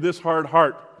get through to this hard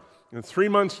heart. And 3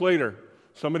 months later,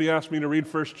 somebody asked me to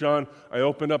read 1 John. I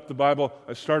opened up the Bible.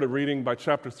 I started reading. By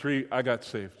chapter 3, I got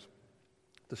saved.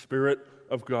 The Spirit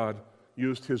of God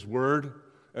used His Word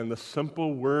and the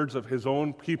simple words of His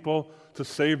own people to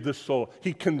save this soul.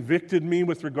 He convicted me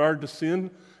with regard to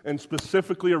sin and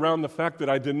specifically around the fact that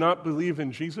I did not believe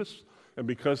in Jesus. And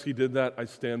because He did that, I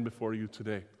stand before you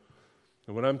today.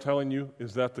 And what I'm telling you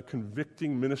is that the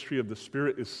convicting ministry of the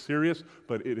Spirit is serious,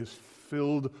 but it is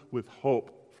filled with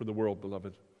hope for the world,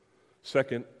 beloved.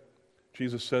 Second,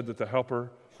 Jesus said that the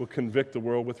Helper will convict the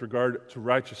world with regard to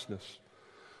righteousness.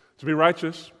 To be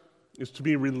righteous is to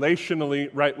be relationally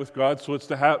right with God, so it's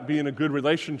to be in a good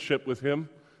relationship with Him,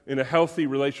 in a healthy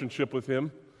relationship with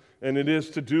Him, and it is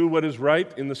to do what is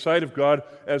right in the sight of God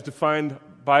as defined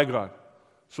by God.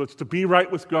 So it's to be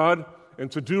right with God and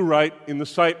to do right in the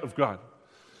sight of God.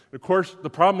 Of course, the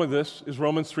problem with this is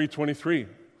Romans 3:23.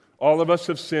 All of us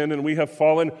have sinned and we have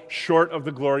fallen short of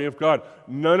the glory of God.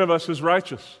 None of us is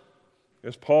righteous.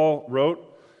 As Paul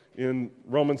wrote in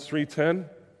Romans 3:10,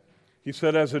 he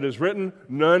said, as it is written,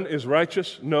 none is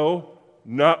righteous, no,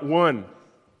 not one.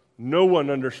 No one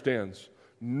understands.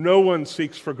 No one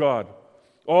seeks for God.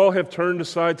 All have turned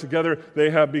aside together.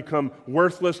 They have become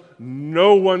worthless.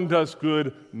 No one does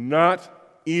good, not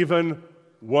even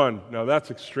one. Now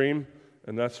that's extreme,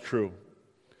 and that's true.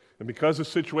 And because the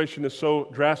situation is so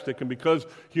drastic, and because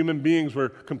human beings were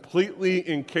completely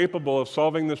incapable of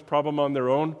solving this problem on their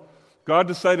own, God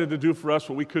decided to do for us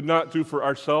what we could not do for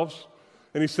ourselves.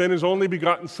 And He sent His only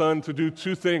begotten Son to do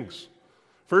two things.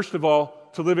 First of all,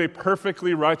 to live a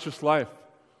perfectly righteous life.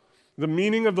 The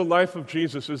meaning of the life of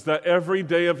Jesus is that every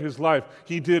day of His life,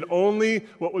 He did only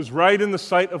what was right in the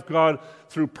sight of God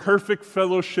through perfect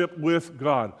fellowship with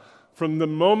God. From the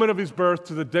moment of His birth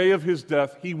to the day of His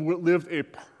death, He lived a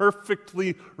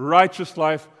perfectly righteous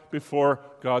life before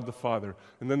God the Father.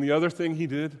 And then the other thing He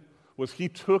did was He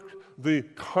took the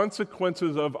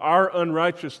consequences of our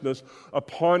unrighteousness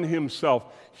upon Himself.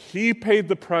 He paid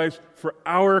the price for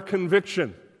our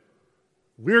conviction.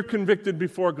 We're convicted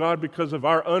before God because of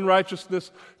our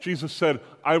unrighteousness. Jesus said,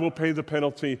 I will pay the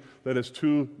penalty that is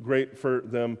too great for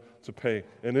them to pay.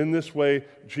 And in this way,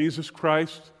 Jesus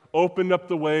Christ opened up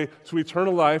the way to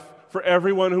eternal life for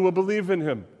everyone who will believe in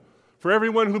Him. For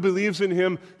everyone who believes in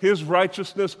Him, His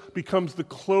righteousness becomes the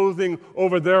clothing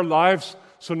over their lives.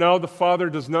 So now the Father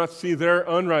does not see their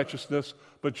unrighteousness,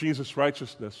 but Jesus'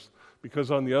 righteousness. Because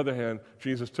on the other hand,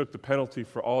 Jesus took the penalty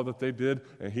for all that they did,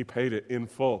 and He paid it in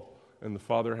full. And the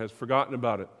Father has forgotten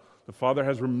about it. The Father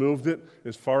has removed it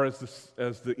as far as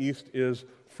the east is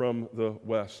from the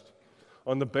west.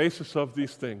 On the basis of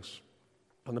these things,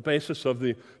 on the basis of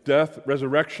the death,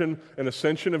 resurrection, and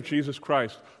ascension of Jesus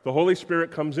Christ, the Holy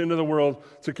Spirit comes into the world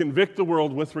to convict the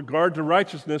world with regard to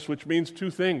righteousness, which means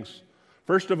two things.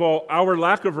 First of all, our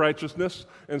lack of righteousness,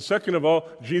 and second of all,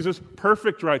 Jesus'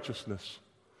 perfect righteousness.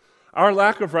 Our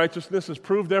lack of righteousness is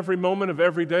proved every moment of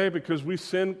every day because we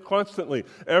sin constantly.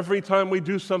 Every time we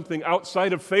do something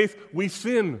outside of faith, we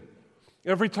sin.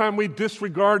 Every time we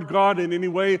disregard God in any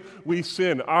way, we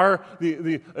sin.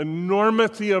 The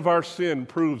enormity of our sin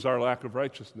proves our lack of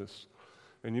righteousness.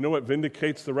 And you know what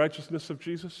vindicates the righteousness of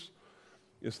Jesus?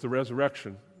 It's the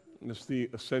resurrection. It's the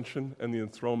ascension and the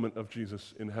enthronement of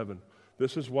Jesus in heaven.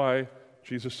 This is why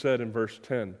Jesus said in verse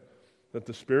 10, that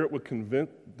the Spirit would convince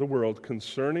the world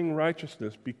concerning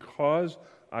righteousness because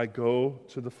I go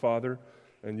to the Father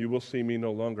and you will see me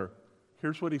no longer.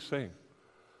 Here's what He's saying.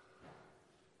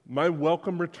 My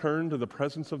welcome return to the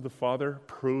presence of the Father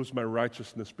proves my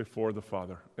righteousness before the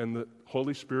Father. And the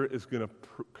Holy Spirit is going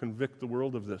to convict the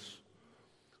world of this.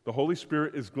 The Holy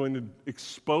Spirit is going to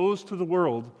expose to the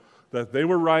world that they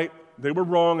were right, they were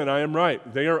wrong, and I am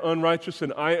right. They are unrighteous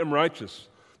and I am righteous.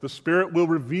 The Spirit will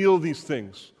reveal these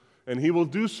things. And He will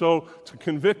do so to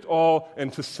convict all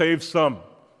and to save some,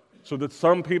 so that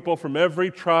some people from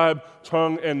every tribe,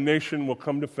 tongue, and nation will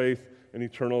come to faith and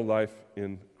eternal life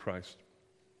in Christ.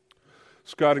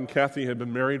 Scott and Kathy had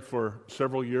been married for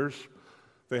several years.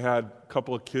 They had a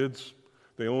couple of kids.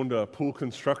 They owned a pool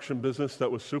construction business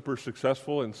that was super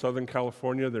successful in Southern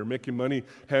California. They're making money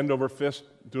hand over fist,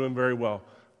 doing very well.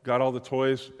 Got all the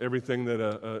toys, everything that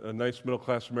a nice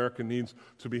middle-class American needs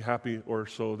to be happy, or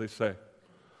so they say.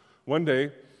 One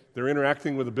day, they're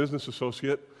interacting with a business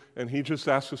associate, and he just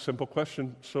asks a simple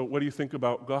question, so what do you think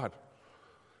about God?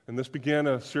 And this began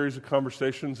a series of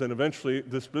conversations, and eventually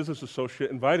this business associate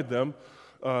invited them.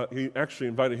 He actually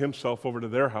invited himself over to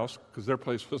their house, because their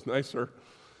place was nicer.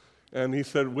 And he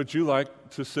said, would you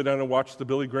like to sit down and watch the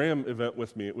Billy Graham event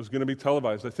with me? It was going to be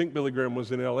televised. I think Billy Graham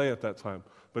was in L.A. at that time,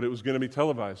 but it was going to be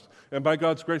televised. And by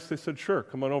God's grace, they said, sure,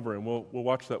 come on over, and we'll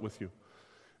watch that with you.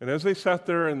 And as they sat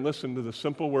there and listened to the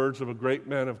simple words of a great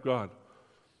man of God,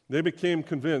 they became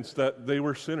convinced that they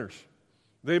were sinners.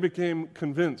 They became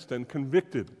convinced and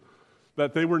convicted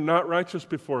that they were not righteous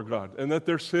before God and that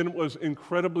their sin was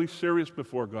incredibly serious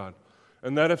before God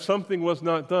and that if something was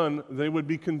not done, they would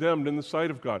be condemned in the sight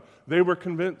of God. They were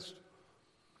convinced.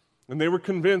 And they were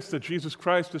convinced that Jesus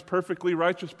Christ is perfectly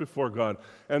righteous before God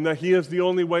and that He is the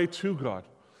only way to God.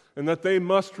 And that they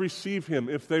must receive Him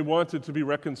if they wanted to be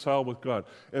reconciled with God.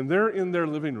 And they're in their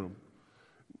living room,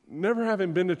 never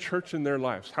having been to church in their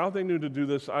lives. How they knew to do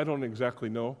this, I don't exactly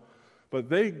know. But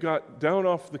they got down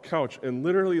off the couch and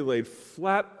literally laid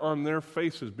flat on their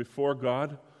faces before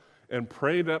God and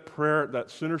prayed that prayer,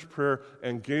 that sinner's prayer,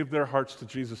 and gave their hearts to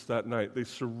Jesus that night. They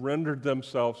surrendered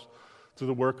themselves to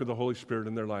the work of the Holy Spirit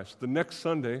in their lives. The next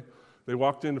Sunday, they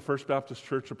walked into First Baptist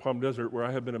Church of Palm Desert, where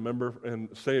I had been a member and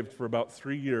saved for about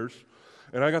 3 years.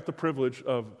 And I got the privilege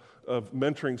of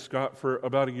mentoring Scott for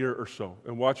about a year or so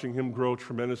and watching him grow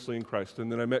tremendously in Christ.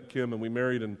 And then I met Kim and we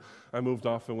married and I moved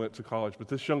off and went to college. But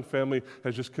this young family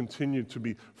has just continued to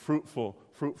be fruitful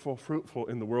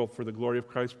in the world for the glory of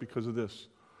Christ because of this.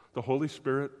 The Holy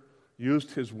Spirit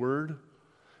used His Word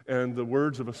and the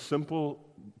words of a simple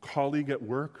colleague at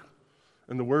work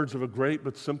and the words of a great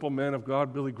but simple man of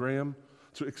God, Billy Graham,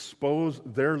 to expose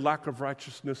their lack of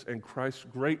righteousness and Christ's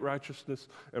great righteousness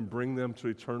and bring them to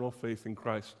eternal faith in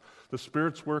Christ. The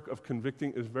Spirit's work of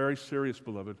convicting is very serious,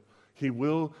 beloved. He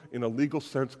will, in a legal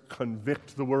sense,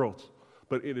 convict the world.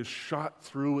 But it is shot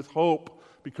through with hope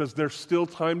because there's still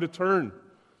time to turn.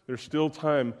 There's still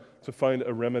time to find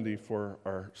a remedy for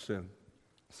our sin.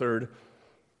 Third,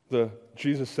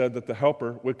 Jesus said that the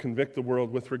Helper would convict the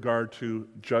world with regard to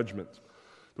judgment.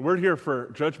 The word here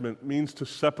for judgment means to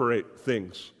separate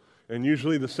things. And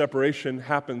usually the separation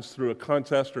happens through a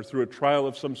contest or through a trial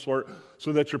of some sort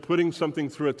so that you're putting something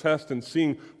through a test and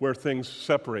seeing where things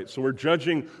separate. So we're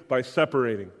judging by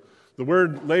separating. The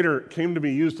word later came to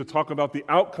be used to talk about the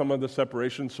outcome of the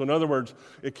separation. So in other words,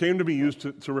 it came to be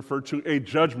used to refer to a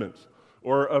judgment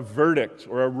or a verdict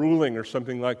or a ruling or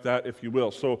something like that, if you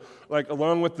will. So like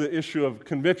along with the issue of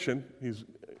conviction, he's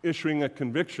issuing a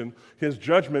conviction, his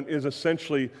judgment is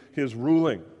essentially his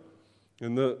ruling.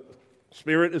 And the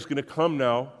Spirit is going to come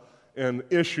now and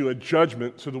issue a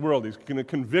judgment to the world. He's going to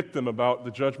convict them about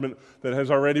the judgment that has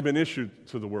already been issued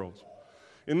to the world.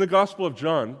 In the Gospel of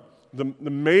John, the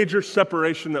major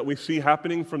separation that we see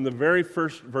happening from the very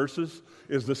first verses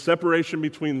is the separation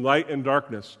between light and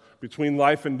darkness, between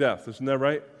life and death. Isn't that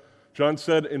right? John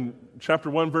said in chapter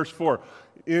 1, verse 4,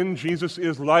 in Jesus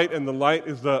is light, and the light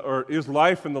is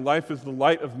life, and the life is the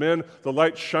light of men. The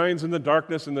light shines in the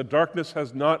darkness, and the darkness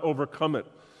has not overcome it.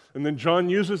 And then John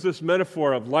uses this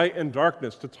metaphor of light and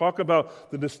darkness to talk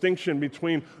about the distinction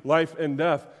between life and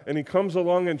death. And he comes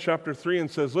along in chapter 3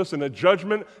 and says, listen, a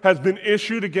judgment has been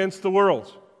issued against the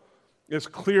world. It's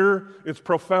clear, it's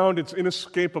profound, it's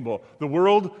inescapable. The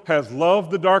world has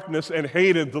loved the darkness and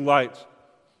hated the light.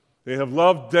 They have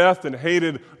loved death and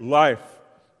hated life.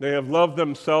 They have loved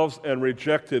themselves and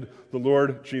rejected the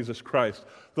Lord Jesus Christ.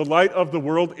 The light of the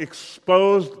world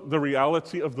exposed the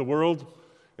reality of the world,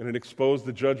 and it exposed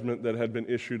the judgment that had been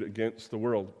issued against the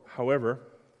world. However,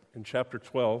 in chapter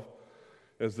 12,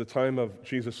 as the time of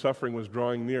Jesus' suffering was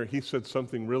drawing near, he said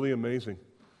something really amazing.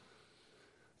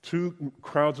 Two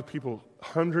crowds of people,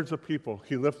 hundreds of people,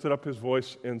 he lifted up his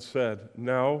voice and said,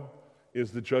 now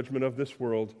is the judgment of this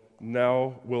world.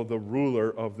 Now will the ruler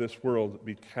of this world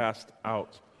be cast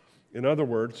out. In other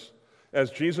words,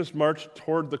 as Jesus marched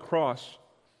toward the cross,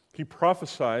 he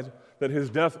prophesied that his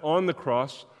death on the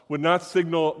cross would not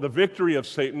signal the victory of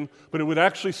Satan, but it would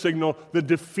actually signal the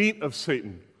defeat of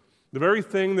Satan. The very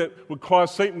thing that would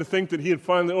cause Satan to think that he had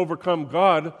finally overcome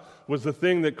God was the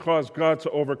thing that caused God to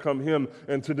overcome him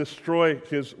and to destroy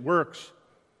his works.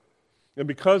 And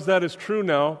because that is true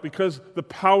now, because the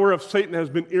power of Satan has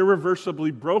been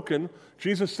irreversibly broken,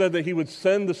 Jesus said that he would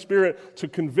send the Spirit to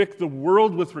convict the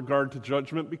world with regard to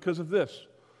judgment because of this.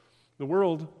 The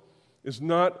world is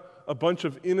not a bunch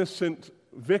of innocent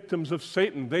victims of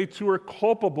Satan. They too are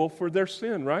culpable for their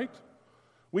sin, right?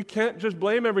 We can't just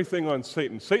blame everything on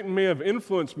Satan. Satan may have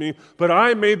influenced me, but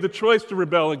I made the choice to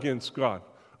rebel against God.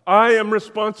 I am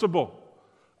responsible.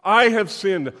 I have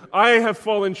sinned. I have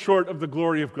fallen short of the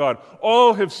glory of God.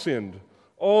 All have sinned.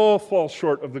 All fall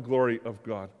short of the glory of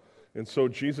God. And so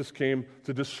Jesus came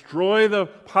to destroy the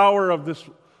power of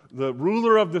the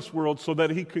ruler of this world so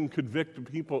that he can convict the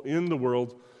people in the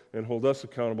world and hold us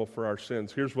accountable for our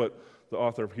sins. Here's what the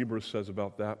author of Hebrews says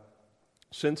about that.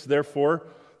 Since, therefore,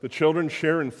 the children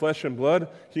share in flesh and blood,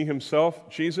 he himself,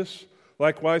 Jesus,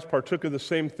 likewise partook of the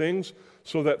same things,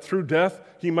 so that through death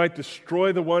he might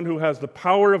destroy the one who has the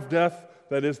power of death,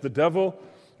 that is, the devil,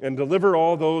 and deliver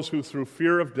all those who through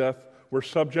fear of death were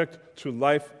subject to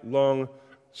lifelong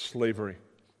slavery.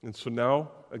 And so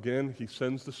now, again, he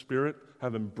sends the Spirit,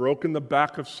 having broken the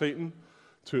back of Satan,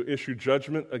 to issue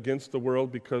judgment against the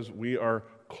world because we are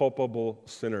culpable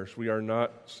sinners. We are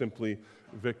not simply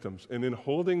victims. And in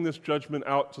holding this judgment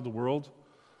out to the world,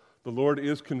 the Lord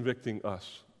is convicting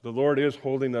us. The Lord is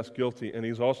holding us guilty, and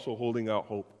he's also holding out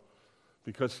hope.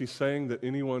 Because he's saying that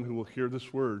anyone who will hear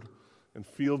this word and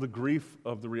feel the grief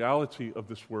of the reality of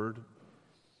this word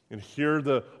and hear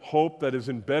the hope that is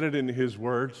embedded in his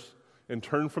words and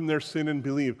turn from their sin and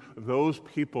believe, those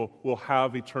people will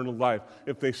have eternal life.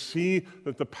 If they see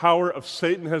that the power of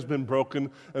Satan has been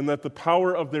broken and that the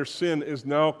power of their sin is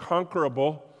now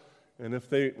conquerable, and if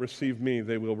they receive me,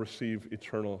 they will receive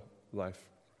eternal life.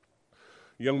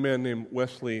 A young man named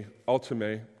Wesley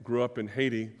Altume grew up in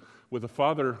Haiti with a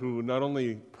father who not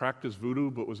only practiced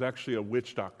voodoo, but was actually a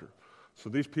witch doctor. So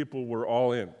these people were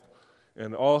all in.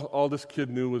 And all this kid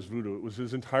knew was voodoo. It was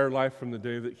his entire life from the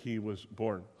day that he was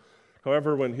born.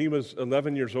 However, when he was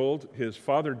 11 years old, his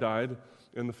father died,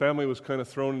 and the family was kind of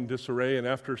thrown in disarray. And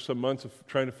after some months of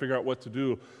trying to figure out what to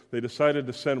do, they decided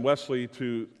to send Wesley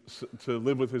to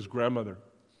live with his grandmother.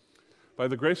 By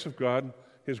the grace of God,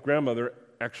 his grandmother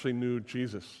actually knew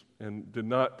Jesus and did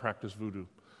not practice voodoo.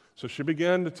 So she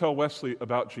began to tell Wesley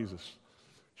about Jesus.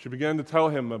 She began to tell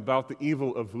him about the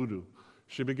evil of voodoo.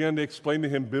 She began to explain to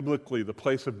him biblically the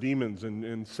place of demons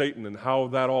and Satan and how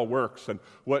that all works and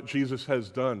what Jesus has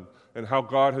done and how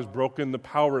God has broken the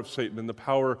power of Satan and the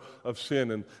power of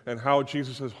sin and how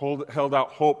Jesus has held out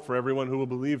hope for everyone who will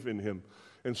believe in him.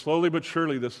 And slowly but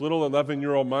surely, this little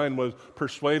 11-year-old mind was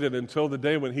persuaded until the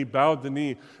day when he bowed the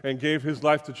knee and gave his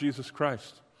life to Jesus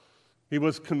Christ. He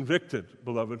was convicted,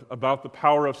 beloved, about the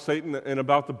power of Satan and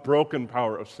about the broken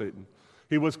power of Satan.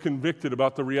 He was convicted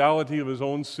about the reality of his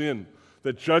own sin,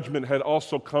 that judgment had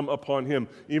also come upon him.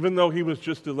 Even though he was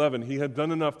just 11, he had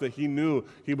done enough that he knew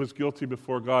he was guilty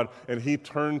before God, and he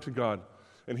turned to God.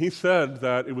 And he said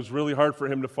that it was really hard for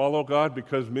him to follow God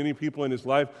because many people in his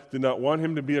life did not want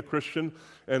him to be a Christian.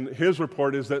 And his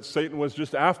report is that Satan was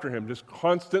just after him, just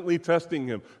constantly testing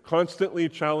him, constantly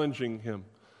challenging him.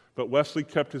 But Wesley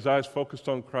kept his eyes focused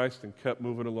on Christ and kept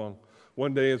moving along.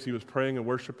 One day as he was praying and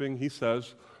worshiping, he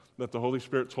says that the Holy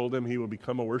Spirit told him he would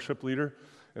become a worship leader.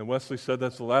 And Wesley said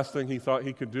that's the last thing he thought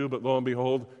he could do, but lo and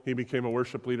behold, he became a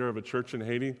worship leader of a church in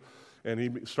Haiti. And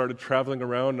he started traveling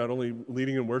around, not only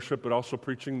leading in worship, but also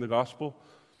preaching the gospel.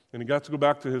 And he got to go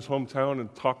back to his hometown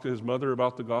and talk to his mother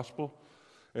about the gospel.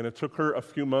 And it took her a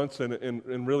few months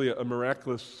and really a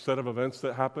miraculous set of events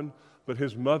that happened. But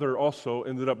his mother also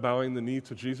ended up bowing the knee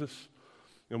to Jesus.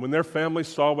 And when their family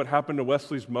saw what happened to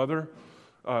Wesley's mother,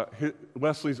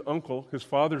 Wesley's uncle, his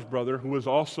father's brother, who was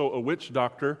also a witch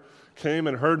doctor, came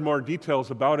and heard more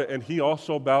details about it, and he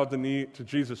also bowed the knee to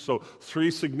Jesus. So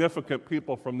 3 significant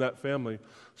people from that family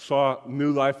saw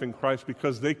new life in Christ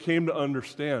because they came to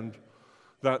understand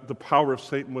that the power of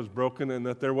Satan was broken and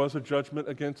that there was a judgment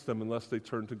against them unless they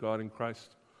turned to God in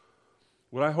Christ.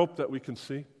 What I hope that we can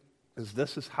see is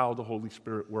this is how the Holy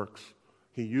Spirit works.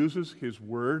 He uses his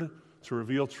word to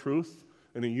reveal truth,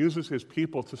 and he uses his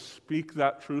people to speak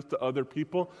that truth to other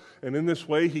people. And in this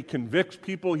way, he convicts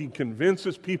people, he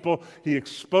convinces people, he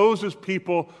exposes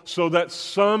people so that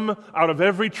some out of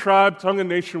every tribe, tongue, and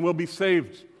nation will be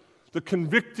saved. The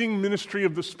convicting ministry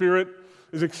of the Spirit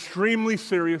is extremely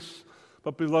serious,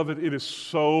 but beloved, it is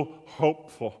so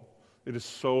hopeful. It is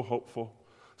so hopeful.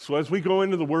 So as we go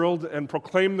into the world and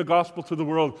proclaim the gospel to the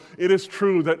world, it is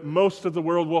true that most of the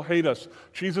world will hate us.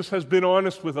 Jesus has been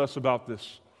honest with us about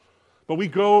this. But we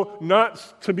go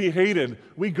not to be hated.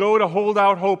 We go to hold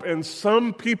out hope, and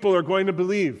some people are going to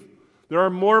believe. There are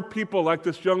more people like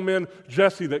this young man,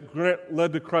 Jesse, that Grant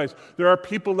led to Christ. There are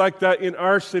people like that in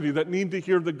our city that need to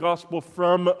hear the gospel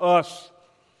from us.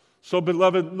 So,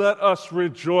 beloved, let us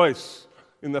rejoice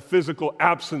in the physical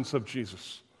absence of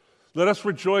Jesus. Let us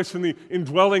rejoice in the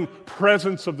indwelling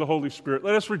presence of the Holy Spirit.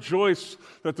 Let us rejoice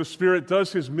that the Spirit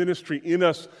does his ministry in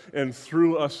us and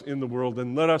through us in the world.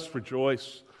 And let us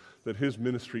rejoice that his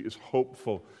ministry is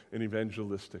hopeful and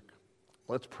evangelistic.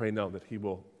 Let's pray now that he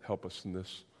will help us in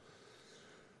this.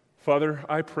 Father,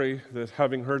 I pray that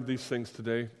having heard these things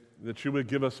today, that you would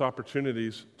give us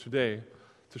opportunities today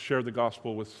to share the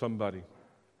gospel with somebody.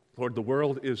 Lord, the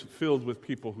world is filled with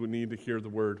people who need to hear the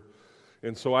word.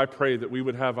 And so I pray that we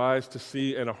would have eyes to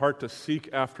see and a heart to seek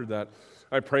after that.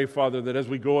 I pray, Father, that as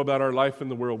we go about our life in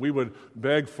the world, we would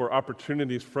beg for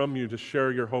opportunities from you to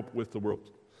share your hope with the world.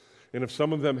 And if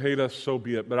some of them hate us, so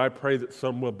be it. But I pray that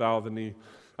some will bow the knee.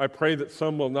 I pray that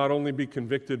some will not only be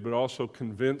convicted, but also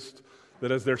convinced that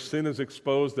as their sin is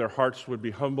exposed, their hearts would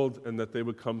be humbled and that they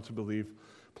would come to believe.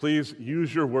 Please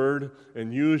use your word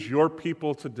and use your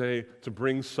people today to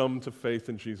bring some to faith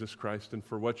in Jesus Christ. And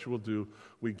for what you will do,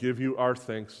 we give you our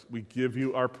thanks. We give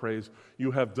you our praise.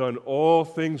 You have done all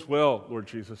things well, Lord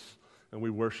Jesus, and we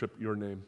worship your name.